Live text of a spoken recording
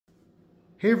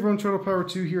Hey everyone, Turtle Power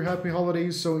 2 here, happy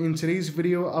holidays. So in today's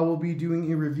video, I will be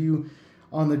doing a review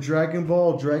on the Dragon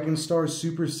Ball Dragon Star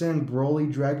Super Saiyan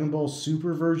Broly Dragon Ball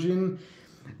Super version.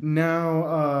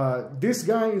 Now, this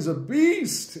guy is a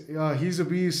beast. He's a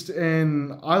beast,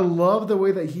 and I love the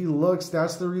way that he looks.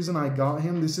 That's the reason I got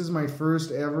him. This is my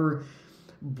first ever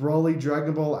Broly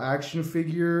Dragon Ball action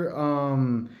figure.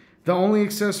 The only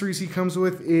accessories he comes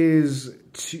with is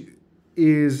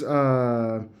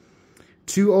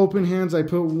two open hands. I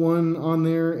put one on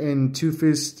there, and two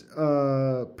fist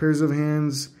pairs of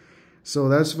hands. So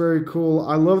that's very cool.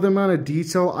 I love the amount of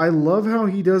detail. I love how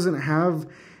he doesn't have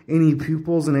any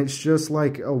pupils, and it's just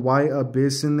like a white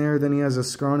abyss in there. Then he has a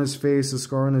scar on his face, a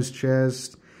scar on his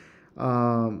chest,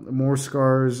 more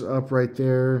scars up right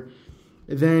there.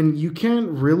 Then you can't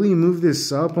really move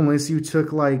this up unless you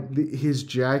took like his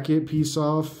jacket piece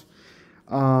off.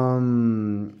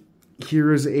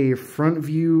 Here is a front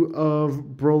view of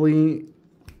Broly,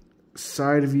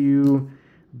 side view,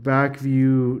 back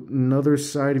view, another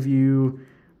side view,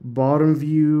 bottom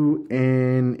view,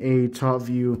 and a top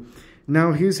view.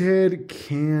 Now his head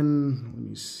can, let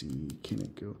me see, can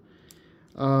it go?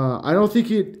 I don't think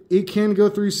it can go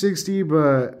 360,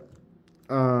 but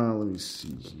let me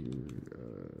see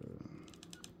here.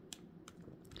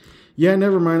 Yeah,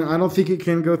 never mind. I don't think it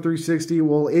can go 360.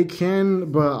 Well, it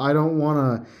can, but I don't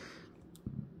want to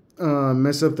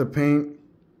mess up the paint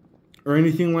or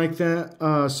anything like that.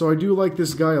 So I do like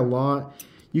this guy a lot.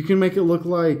 You can make it look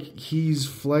like he's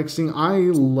flexing. I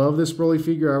love this Broly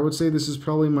figure. I would say this is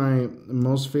probably my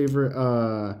most favorite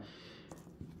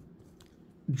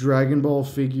Dragon Ball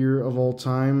figure of all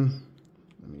time.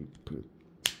 Let me put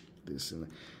this in there.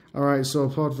 Alright, so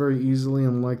it popped very easily,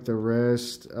 unlike the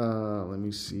rest. Let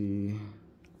me see.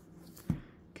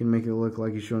 Can make it look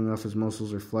like he's showing off his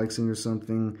muscles or flexing or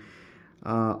something.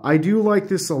 I do like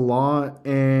this a lot,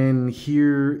 and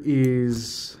here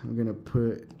is, I'm going to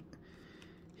put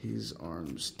his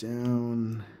arms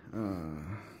down.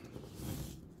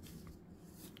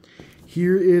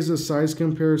 Here is a size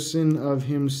comparison of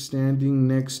him standing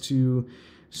next to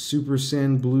Super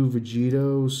Saiyan Blue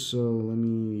Vegito. So let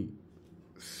me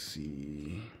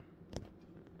see.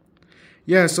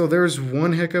 Yeah, so there's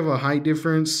one heck of a height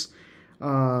difference.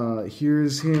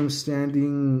 Here's him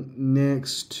standing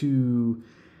next to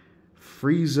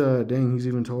Frieza. Dang, he's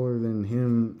even taller than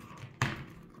him.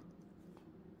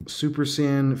 Super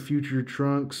Saiyan Future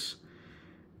Trunks.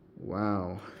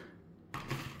 Wow.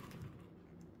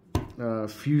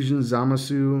 Fusion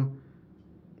Zamasu.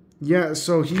 Yeah,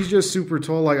 so he's just super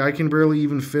tall. Like, I can barely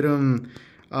even fit him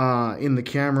in the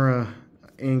camera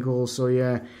angle. So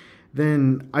yeah.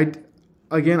 Then I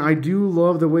do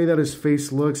love the way that his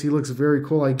face looks. He looks very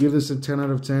cool. I give this a 10 out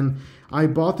of 10. I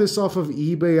bought this off of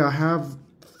eBay. I have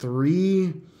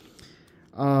 3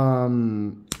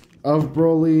 of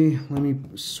Broly. Let me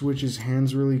switch his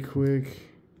hands really quick.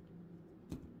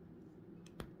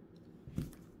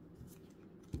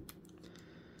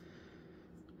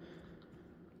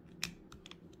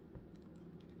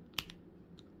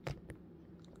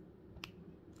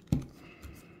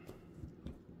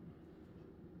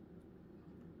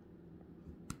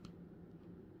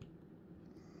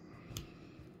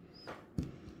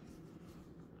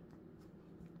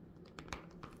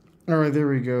 Alright, there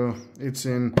we go. It's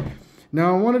in.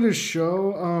 Now, I wanted to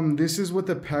show, this is what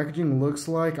the packaging looks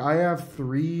like. I have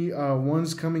 3.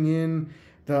 One's coming in.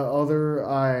 The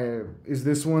other is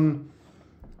this one.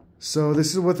 So,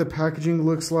 this is what the packaging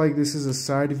looks like. This is a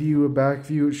side view, a back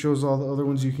view. It shows all the other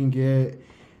ones you can get.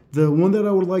 The one that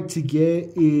I would like to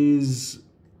get is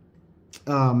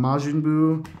Majin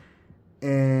Buu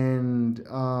and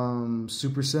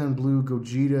Super Saiyan Blue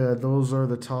Gogeta. Those are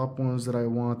the top ones that I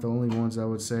want, the only ones I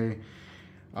would say.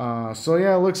 So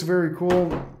yeah, it looks very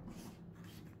cool.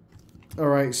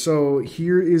 Alright, so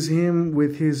here is him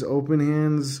with his open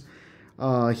hands.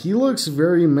 He looks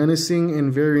very menacing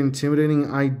and very intimidating.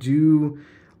 I do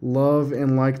love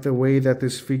and like the way that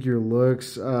this figure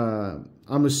looks. I'm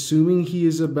assuming he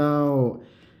is about,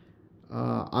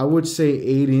 I would say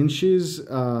 8 inches.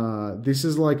 This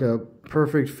is like a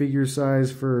perfect figure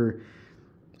size for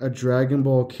a Dragon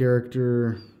Ball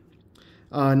character.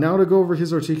 Now to go over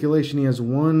his articulation, he has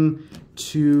 1,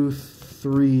 2,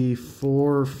 3,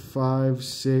 4, 5,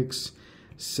 6,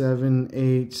 7,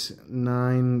 8,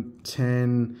 9,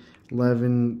 10,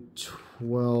 11,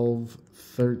 12,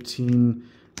 13,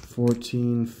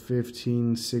 14,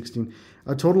 15, 16.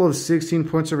 A total of 16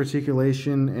 points of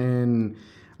articulation, and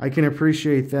I can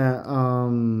appreciate that.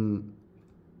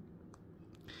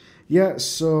 Yeah,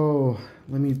 so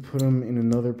let me put him in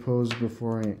another pose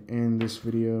before I end this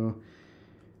video.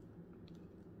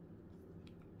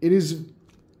 It is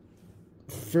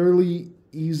fairly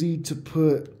easy to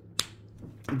put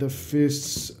the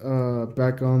fists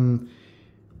back on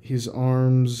his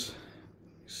arms.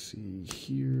 Let's see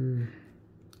here.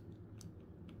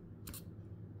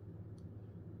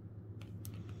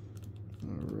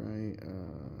 All right.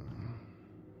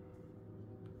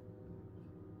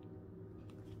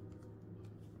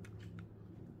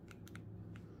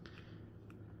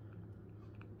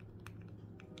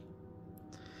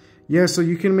 Yeah, so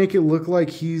you can make it look like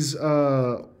he's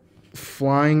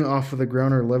flying off of the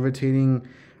ground or levitating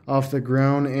off the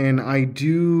ground, and I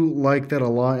do like that a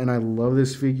lot, and I love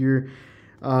this figure.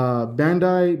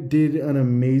 Bandai did an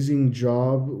amazing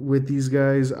job with these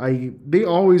guys. They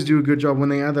always do a good job. When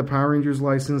they add the Power Rangers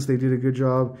license, they did a good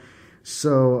job.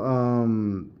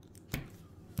 So,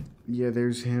 yeah,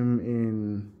 there's him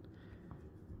in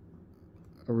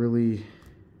a really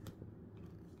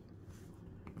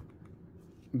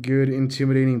good,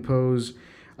 intimidating pose.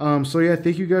 So yeah,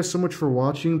 thank you guys so much for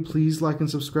watching. Please like and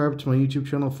subscribe to my YouTube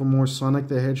channel for more Sonic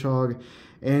the Hedgehog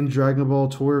and Dragon Ball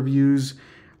toy reviews.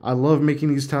 I love making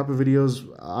these type of videos.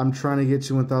 I'm trying to get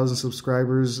to 1,000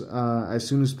 subscribers as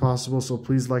soon as possible, so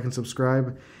please like and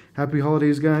subscribe. Happy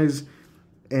holidays, guys,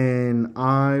 and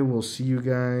I will see you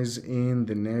guys in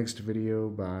the next video.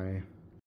 Bye.